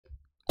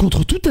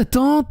Contre toute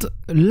attente,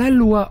 la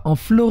loi en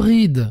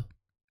Floride,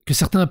 que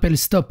certains appellent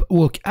Stop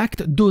Woke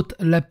Act, d'autres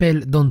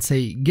l'appellent Don't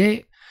Say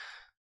Gay,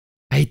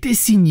 a été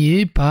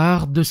signée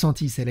par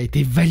DeSantis. Elle a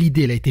été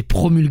validée, elle a été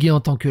promulguée en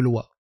tant que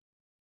loi.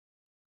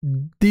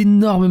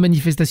 D'énormes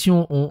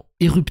manifestations ont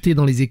érupté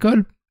dans les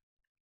écoles.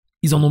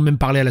 Ils en ont même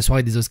parlé à la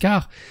soirée des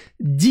Oscars.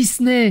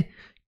 Disney,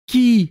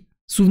 qui,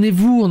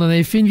 souvenez-vous, on en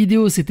avait fait une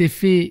vidéo, s'était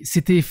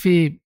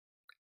fait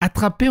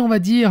attraper, on va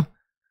dire,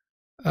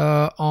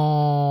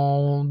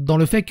 dans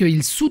le fait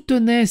qu'ils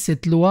soutenaient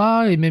cette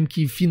loi et même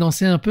qu'ils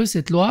finançaient un peu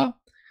cette loi.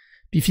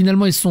 Puis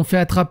finalement, ils se sont fait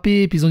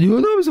attraper, puis ils ont dit «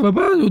 Oh non, mais ça va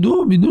pas,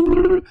 non, mais non,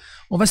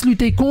 on va se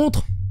lutter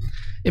contre ».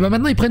 Et ben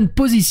maintenant, ils prennent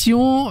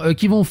position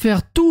qu'ils vont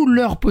faire tout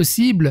leur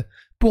possible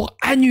pour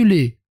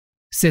annuler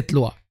cette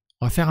loi.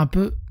 On va faire un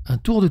peu un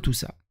tour de tout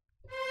ça.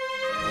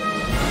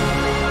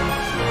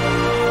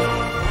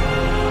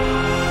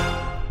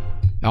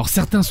 Alors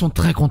certains sont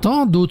très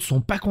contents, d'autres sont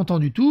pas contents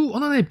du tout. On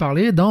en avait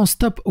parlé dans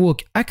Stop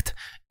Woke Act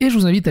et je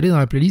vous invite à aller dans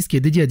la playlist qui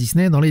est dédiée à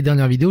Disney. Dans les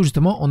dernières vidéos,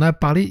 justement, on a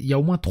parlé, il y a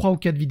au moins 3 ou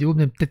 4 vidéos,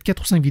 même peut-être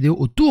 4 ou 5 vidéos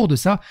autour de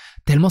ça,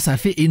 tellement ça a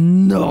fait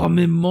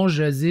énormément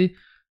jaser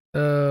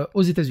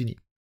aux États-Unis.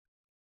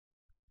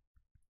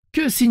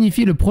 Que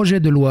signifie le projet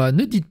de loi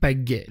Ne dites pas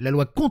gay, la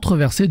loi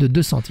controversée de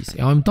DeSantis?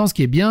 Et en même temps, ce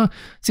qui est bien,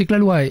 c'est que la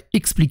loi est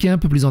expliquée un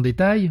peu plus en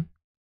détail.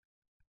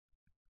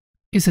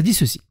 Et ça dit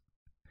ceci.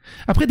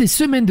 Après des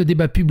semaines de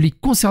débats publics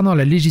concernant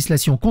la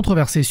législation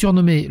controversée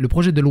surnommée le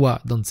projet de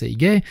loi Don't Say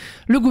Gay,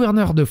 le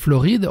gouverneur de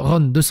Floride,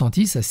 Rob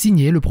DeSantis, a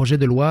signé le projet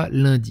de loi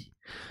lundi.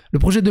 Le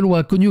projet de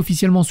loi, connu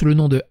officiellement sous le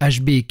nom de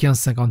HB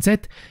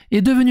 1557,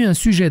 est devenu un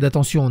sujet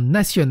d'attention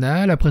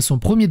nationale après son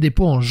premier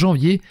dépôt en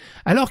janvier,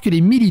 alors que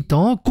les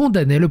militants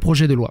condamnaient le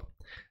projet de loi,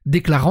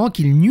 déclarant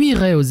qu'il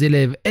nuirait aux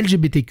élèves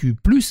LGBTQ+,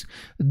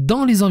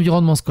 dans les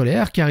environnements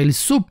scolaires car il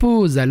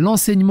s'oppose à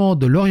l'enseignement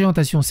de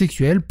l'orientation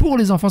sexuelle pour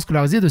les enfants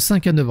scolarisés de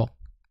 5 à 9 ans.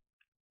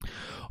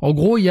 En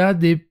gros, il y a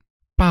des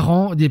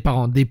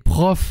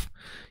profs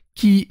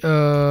qui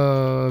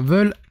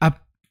veulent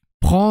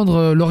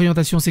apprendre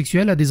l'orientation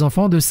sexuelle à des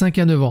enfants de 5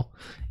 à 9 ans.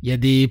 Il y a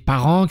des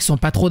parents qui sont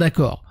pas trop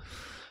d'accord.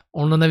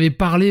 On en avait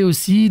parlé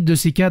aussi de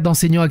ces cas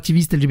d'enseignants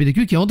activistes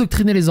LGBTQ qui ont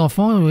endoctriné les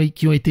enfants et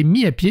qui ont été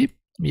mis à pied.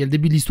 Il y a le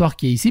début de l'histoire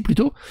qui est ici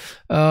plutôt,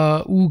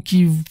 ou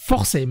qui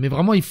forçaient, mais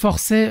vraiment ils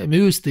forçaient, mais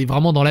eux c'était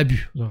vraiment dans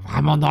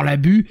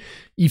l'abus,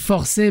 ils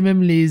forçaient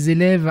même les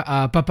élèves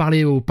à pas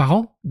parler aux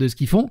parents de ce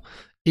qu'ils font,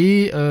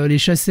 et les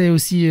chassaient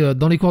aussi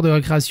dans les cours de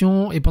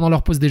récréation et pendant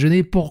leur pause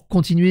déjeuner pour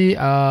continuer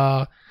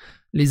à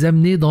les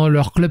amener dans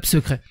leur club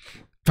secret.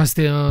 Enfin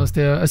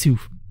c'était assez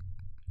ouf.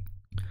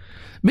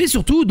 Mais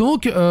surtout,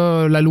 donc,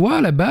 la loi,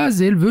 à la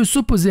base, elle veut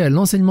s'opposer à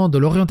l'enseignement de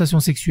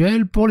l'orientation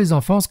sexuelle pour les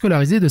enfants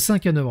scolarisés de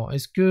 5 à 9 ans.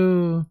 Est-ce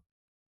que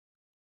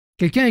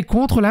quelqu'un est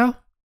contre,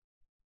 là?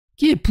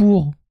 Qui est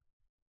pour?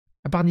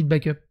 À part Need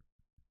Backup.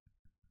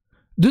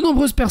 De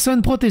nombreuses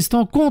personnes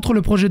protestant contre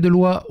le projet de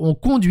loi ont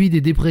conduit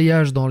des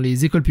débrayages dans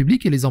les écoles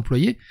publiques et les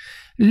employés.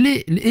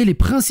 Les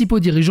principaux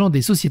dirigeants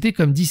des sociétés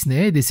comme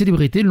Disney et des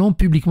célébrités l'ont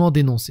publiquement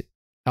dénoncé.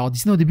 Alors,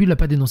 Disney, au début, ne l'a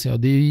pas dénoncé. Alors,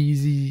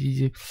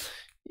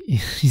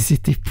 ils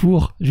étaient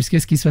pour jusqu'à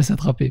ce qu'ils se fassent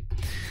attraper.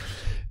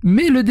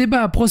 Mais le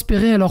débat a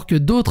prospéré alors que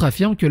d'autres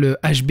affirment que le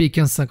HB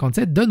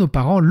 1557 donne aux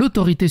parents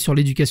l'autorité sur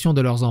l'éducation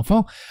de leurs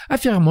enfants,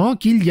 affirmant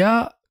qu'il y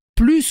a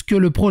plus que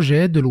le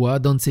projet de loi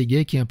Don't Say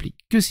Gay qui implique.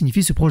 Que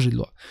signifie ce projet de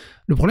loi?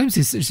 Le problème,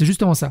 c'est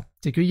justement ça.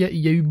 C'est qu'il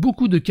y a eu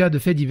beaucoup de cas de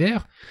faits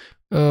divers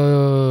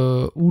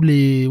où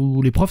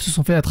les profs se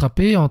sont fait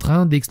attraper en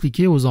train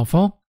d'expliquer aux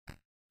enfants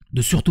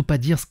de surtout pas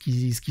dire ce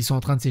qu'ils sont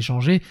en train de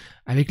s'échanger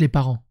avec les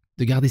parents.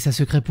 De garder ça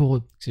secret pour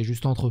eux, c'est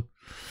juste entre eux.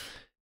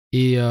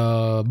 Et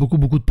beaucoup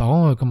de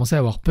parents commençaient à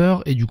avoir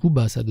peur, et du coup,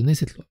 ça a donné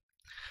cette loi.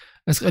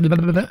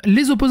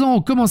 Les opposants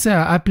ont commencé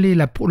à appeler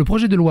le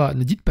projet de loi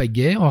Ne dites pas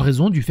gay en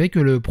raison du fait que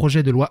le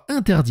projet de loi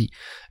interdit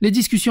les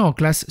discussions en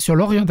classe sur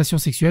l'orientation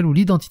sexuelle ou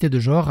l'identité de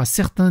genre à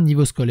certains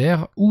niveaux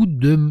scolaires ou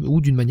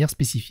d'une manière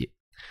spécifiée.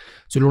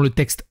 Selon le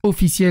texte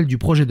officiel du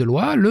projet de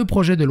loi, le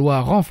projet de loi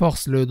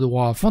renforce le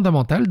droit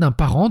fondamental d'un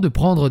parent de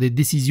prendre des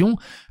décisions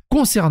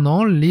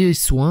concernant les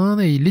soins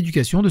et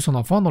l'éducation de son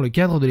enfant dans le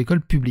cadre de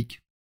l'école publique.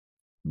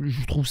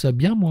 Je trouve ça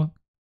bien, moi,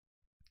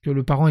 que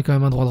le parent ait quand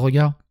même un droit de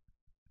regard.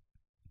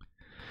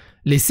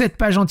 Les 7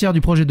 pages entières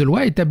du projet de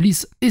loi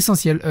établissent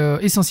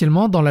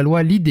essentiellement dans la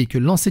loi l'idée que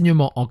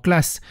l'enseignement en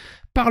classe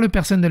par le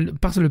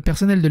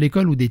personnel de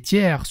l'école ou des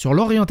tiers sur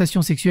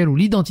l'orientation sexuelle ou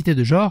l'identité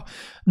de genre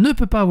ne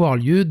peut pas avoir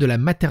lieu de la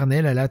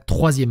maternelle à la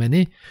 3e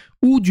année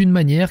ou d'une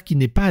manière qui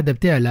n'est pas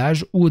adaptée à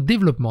l'âge ou au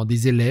développement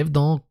des élèves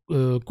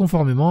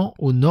conformément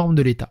aux normes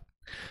de l'État.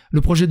 Le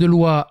projet de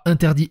loi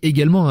interdit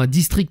également à un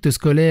district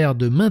scolaire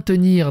de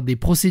maintenir des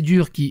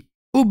procédures qui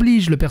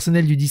oblige le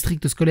personnel du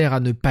district scolaire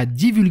à ne pas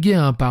divulguer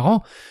à un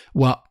parent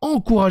ou à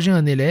encourager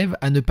un élève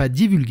à ne pas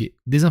divulguer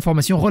des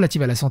informations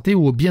relatives à la santé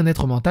ou au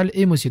bien-être mental,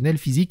 émotionnel,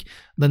 physique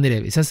d'un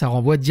élève. Et ça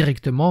renvoie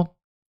directement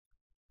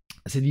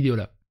à cette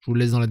vidéo-là. Je vous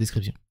le laisse dans la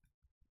description.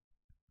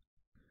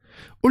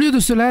 Au lieu de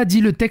cela,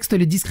 dit le texte,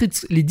 les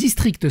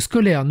districts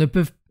scolaires ne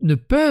peuvent ne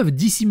peuvent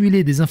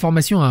dissimuler des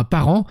informations à un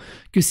parent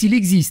que s'il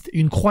existe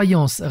une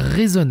croyance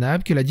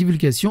raisonnable que la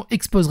divulgation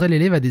exposerait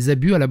l'élève à des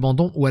abus, à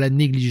l'abandon ou à la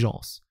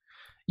négligence.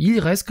 Il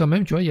reste quand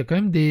même, tu vois, il y a quand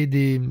même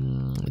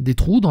des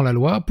trous dans la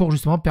loi pour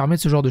justement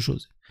permettre ce genre de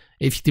choses.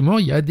 Et effectivement,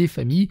 il y a des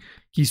familles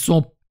qui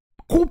sont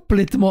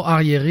complètement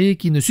arriérées,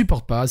 qui ne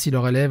supportent pas si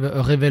leurs élèves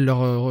révèlent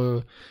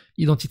leur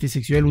identité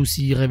sexuelle ou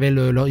s'ils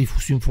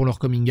font leur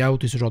coming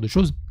out et ce genre de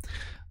choses.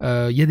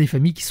 Il y a des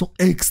familles qui sont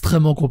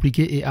extrêmement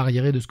compliquées et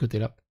arriérées de ce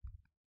côté-là.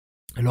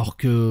 Alors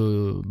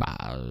que,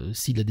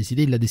 s'il l'a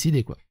décidé, il l'a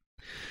décidé, quoi.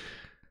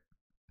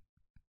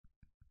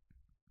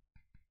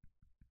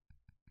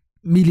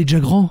 Mais il est déjà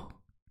grand.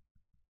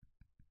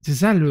 C'est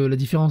ça la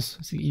différence.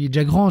 Il est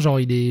déjà grand, genre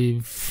il est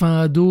fin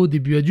ado,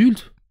 début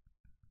adulte.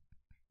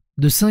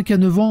 De 5 à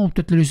 9 ans, on peut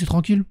peut-être le laisser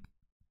tranquille.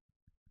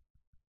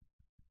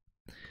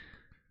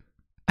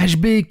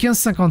 HB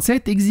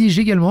 1557 exige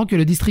également que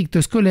le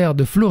district scolaire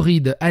de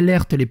Floride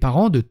alerte les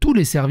parents de tous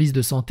les services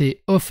de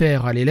santé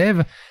offerts à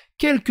l'élève,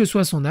 quel que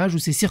soit son âge ou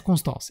ses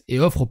circonstances, et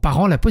offre aux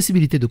parents la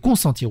possibilité de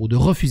consentir ou de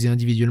refuser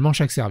individuellement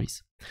chaque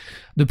service.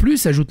 De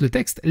plus, ajoute le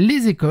texte,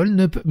 les écoles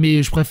ne peuvent...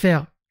 Mais je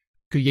préfère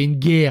qu'il y ait une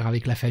guerre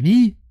avec la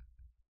famille,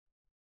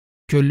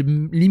 que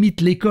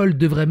limite l'école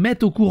devrait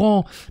mettre au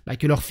courant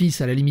que leur fils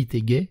à la limite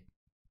est gay,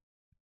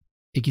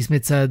 et qu'ils se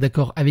mettent ça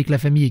d'accord avec la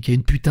famille et qu'il y a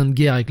une putain de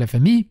guerre avec la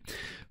famille,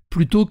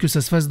 plutôt que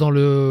ça se fasse dans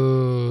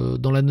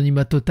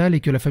l'anonymat total et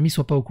que la famille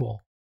soit pas au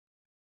courant.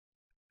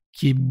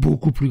 Qui est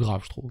beaucoup plus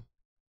grave, je trouve.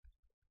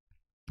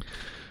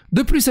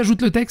 De plus,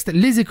 ajoute le texte,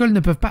 les écoles ne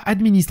peuvent pas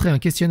administrer un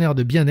questionnaire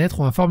de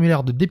bien-être ou un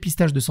formulaire de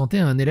dépistage de santé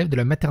à un élève de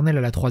la maternelle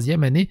à la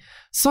 3e année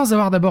sans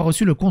avoir d'abord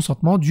reçu le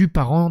consentement du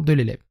parent de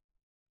l'élève.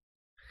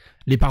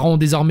 Les parents ont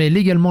désormais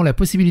légalement la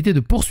possibilité de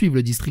poursuivre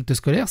le district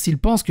scolaire s'ils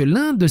pensent que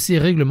l'un de ces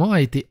règlements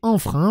a été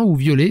enfreint ou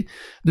violé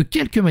de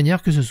quelque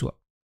manière que ce soit.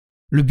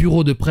 Le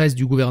bureau de presse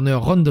du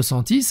gouverneur Rob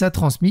DeSantis a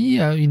transmis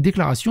une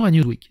déclaration à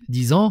Newsweek,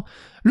 disant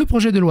 « Le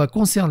projet de loi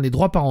concerne les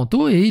droits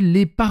parentaux et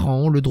les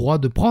parents ont le droit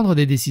de prendre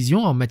des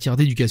décisions en matière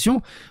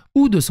d'éducation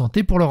ou de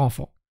santé pour leur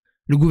enfant. »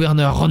 Le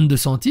gouverneur Rob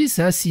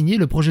DeSantis a signé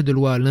le projet de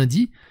loi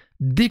lundi,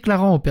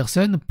 déclarant aux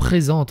personnes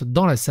présentes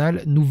dans la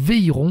salle « Nous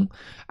veillerons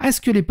à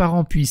ce que les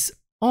parents puissent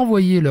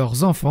envoyer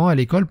leurs enfants à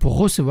l'école pour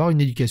recevoir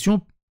une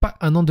éducation, pas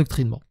un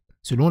endoctrinement,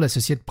 selon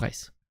l'Associated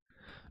Press.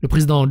 Le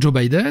président Joe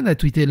Biden a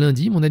tweeté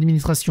lundi « Mon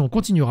administration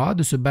continuera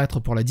de se battre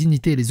pour la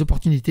dignité et les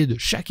opportunités de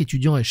chaque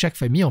étudiant et chaque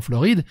famille en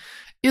Floride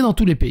et dans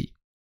tous les pays. »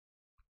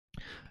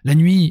 La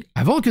nuit,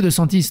 avant que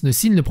DeSantis ne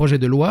signe le projet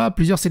de loi,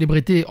 plusieurs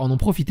célébrités en ont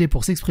profité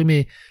pour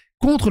s'exprimer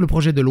contre le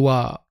projet de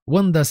loi.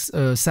 Wanda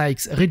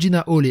Sykes,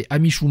 Regina Hall et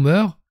Amy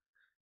Schumer,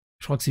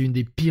 je crois que c'est une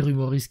des pires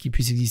humoristes qui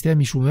puisse exister,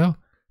 Amy Schumer,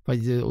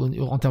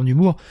 en termes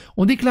d'humour,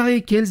 ont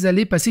déclaré qu'elles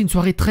allaient passer une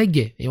soirée très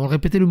gay, et ont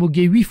répété le mot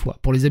gay 8 fois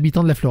pour les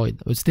habitants de la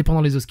Floride. C'était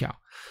pendant les Oscars.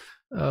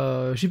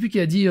 Je sais plus qui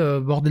a dit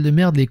bordel de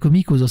merde, les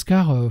comiques aux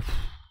Oscars,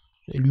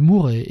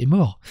 l'humour est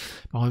mort.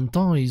 En même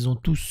temps, ils sont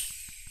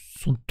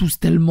tous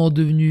tellement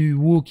devenus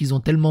woke, ils ont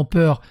tellement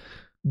peur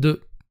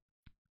de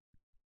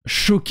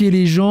choquer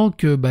les gens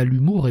que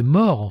l'humour est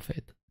mort en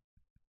fait.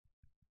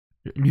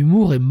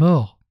 L'humour est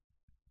mort.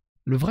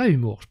 Le vrai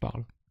humour, je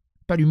parle.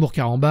 Pas l'humour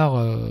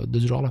carambar de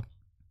ce genre-là.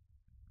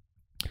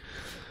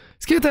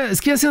 Ce qui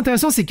est assez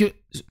intéressant, c'est que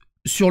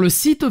sur le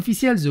site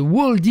officiel The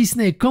Walt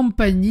Disney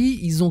Company,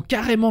 ils ont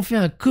carrément fait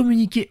un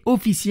communiqué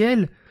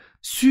officiel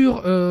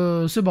sur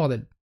ce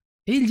bordel.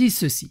 Et ils disent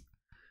ceci.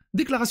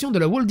 Déclaration de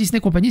la Walt Disney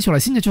Company sur la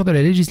signature de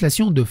la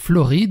législation de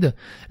Floride.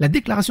 La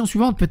déclaration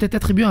suivante peut être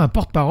attribuée à un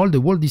porte-parole de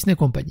Walt Disney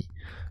Company.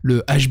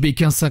 Le HB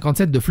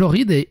 1557 de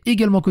Floride, est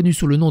également connu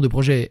sous le nom de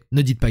projet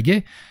Ne dites pas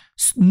gay,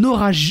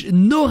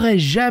 n'aurait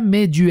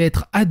jamais dû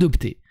être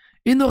adopté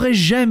et n'aurait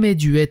jamais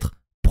dû être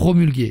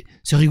promulgué.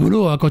 C'est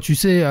rigolo hein, quand tu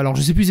sais, alors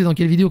je sais plus c'est dans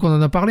quelle vidéo qu'on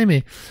en a parlé,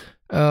 mais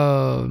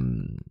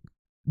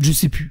je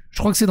sais plus. Je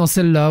crois que c'est dans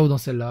celle-là ou dans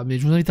celle-là, mais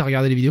je vous invite à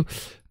regarder les vidéos.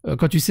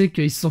 Quand tu sais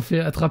qu'ils se sont fait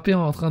attraper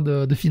en train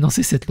de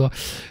financer cette loi.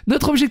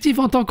 Notre objectif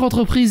en tant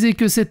qu'entreprise est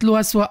que cette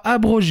loi soit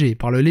abrogée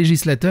par le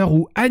législateur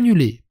ou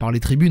annulée par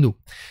les tribunaux.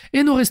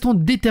 Et nous restons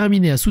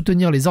déterminés à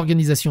soutenir les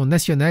organisations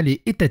nationales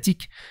et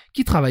étatiques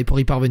qui travaillent pour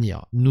y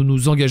parvenir. Nous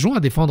nous engageons à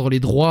défendre les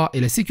droits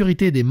et la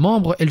sécurité des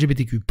membres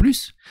LGBTQ+,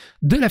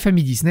 de la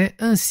famille Disney,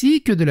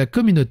 ainsi que de la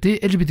communauté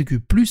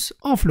LGBTQ+,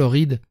 en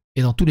Floride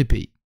et dans tous les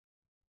pays.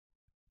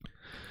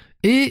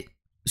 Et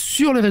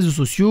sur les réseaux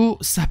sociaux,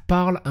 ça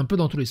parle un peu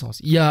dans tous les sens.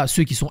 Il y a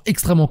ceux qui sont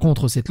extrêmement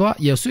contre cette loi,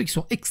 il y a ceux qui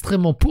sont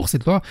extrêmement pour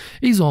cette loi,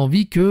 et ils ont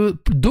envie que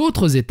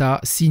d'autres États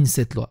signent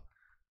cette loi.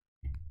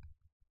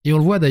 Et on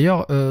le voit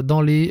d'ailleurs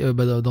dans les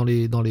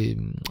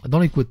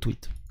quotes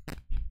tweets.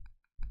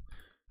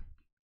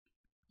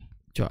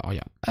 Tu vois,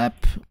 regarde. Hop.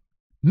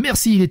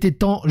 Merci, il était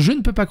temps. Je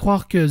ne peux pas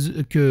croire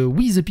que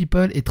We the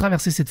People ait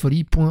traversé cette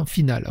folie. Point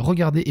final.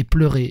 Regardez et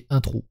pleurez un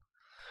trou.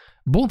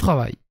 Bon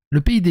travail.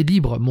 Le pays des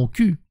libres, mon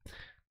cul.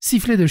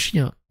 Sifflet de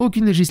chien,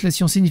 aucune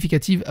législation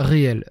significative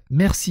réelle.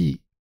 Merci.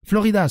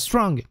 Florida,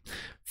 strong.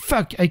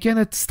 Fuck, I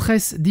cannot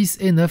stress this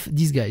enough,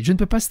 this guy. Je ne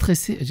peux pas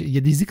stresser. Il y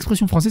a des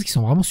expressions françaises qui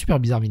sont vraiment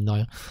super bizarres, mine de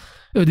rien.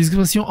 des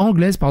expressions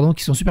anglaises, pardon,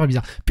 qui sont super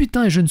bizarres.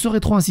 Putain, et je ne saurais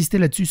trop insister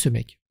là-dessus, ce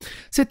mec.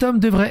 Cet homme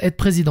devrait être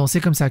président,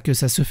 c'est comme ça que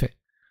ça se fait.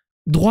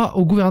 Droit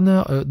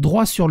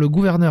sur le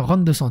gouverneur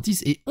Rob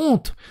DeSantis et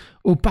honte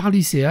au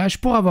parli CH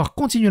pour avoir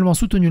continuellement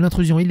soutenu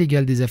l'intrusion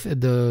illégale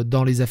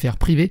dans les affaires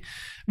privées.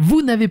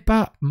 Vous n'avez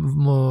pas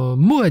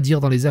mot à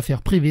dire dans les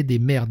affaires privées des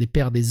mères, des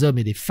pères, des hommes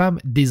et des femmes,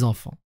 des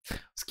enfants.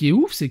 Ce qui est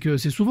ouf, c'est que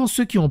c'est souvent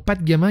ceux qui n'ont pas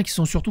de gamins qui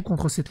sont surtout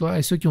contre cette loi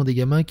et ceux qui ont des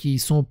gamins qui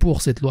sont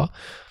pour cette loi,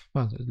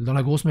 enfin, dans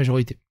la grosse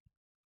majorité.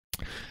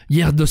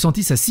 Hier,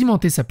 DeSantis a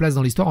cimenté sa place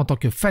dans l'histoire en tant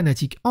que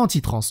fanatique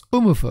anti-trans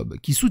homophobe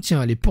qui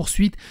soutient les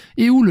poursuites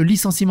et ou le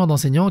licenciement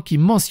d'enseignants qui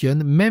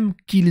mentionnent même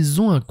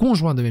qu'ils ont un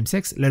conjoint de même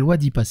sexe. La loi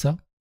dit pas ça.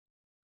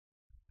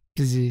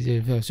 Il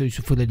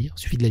suffit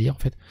de la lire en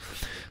fait.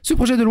 Ce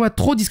projet de loi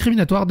trop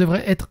discriminatoire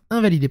devrait être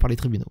invalidé par les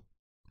tribunaux.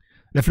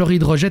 La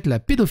Floride rejette la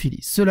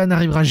pédophilie. Cela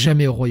n'arrivera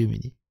jamais au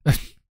Royaume-Uni.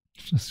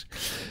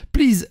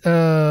 Please,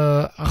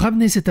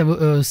 ramenez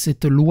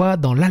cette loi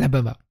dans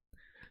l'Alabama.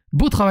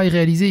 Beau travail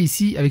réalisé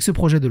ici avec ce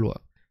projet de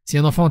loi. Si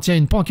un enfant tient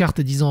une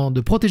pancarte disant de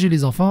protéger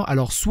les enfants,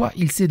 alors soit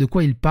il sait de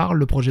quoi il parle,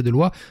 le projet de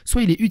loi,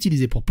 soit il est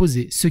utilisé pour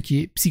poser ce qui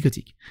est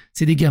psychotique.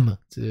 C'est des gamins.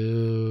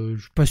 Je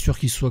suis pas sûr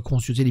qu'ils soient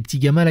conscients. Les petits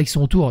gamins là qui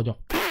sont autour,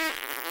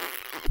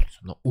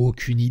 ils n'ont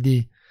aucune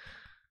idée.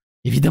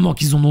 Évidemment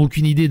qu'ils n'ont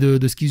aucune idée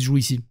de ce qui se joue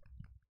ici.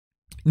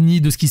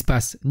 Ni de ce qui se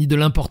passe, ni de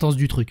l'importance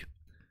du truc.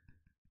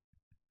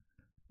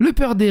 Le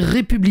peur des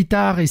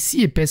républitards est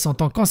si épaisse en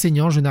tant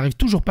qu'enseignant, je n'arrive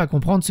toujours pas à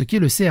comprendre ce qu'est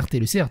le CRT.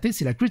 Le CRT,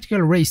 c'est la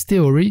Critical Race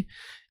Theory,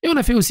 et on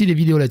a fait aussi des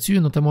vidéos là-dessus,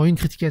 notamment une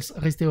Critical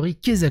Race Theory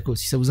Kezako,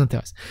 si ça vous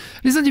intéresse.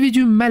 Les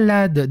individus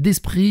malades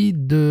d'esprit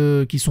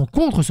qui sont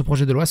contre ce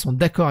projet de loi sont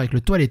d'accord avec le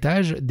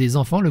toilettage des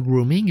enfants, le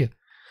grooming,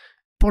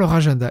 pour leur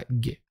agenda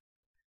gay.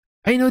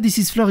 I know this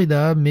is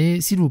Florida, mais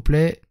s'il vous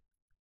plaît,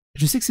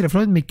 je sais que c'est la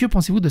Floride, mais que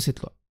pensez-vous de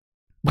cette loi?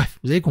 Bref,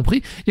 vous avez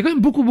compris, il y a quand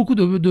même beaucoup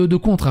de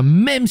contre, hein.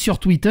 Même sur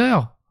Twitter.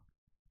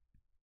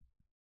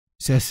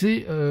 C'est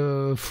assez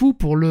fou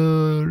pour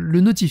le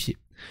notifier.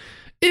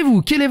 Et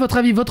vous, quel est votre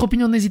avis, votre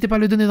opinion? N'hésitez pas à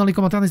le donner dans les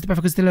commentaires, n'hésitez pas à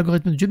faire que c'était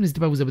l'algorithme de YouTube, n'hésitez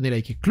pas à vous abonner,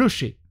 liker,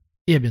 clocher.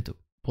 Et à bientôt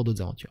pour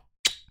d'autres aventures.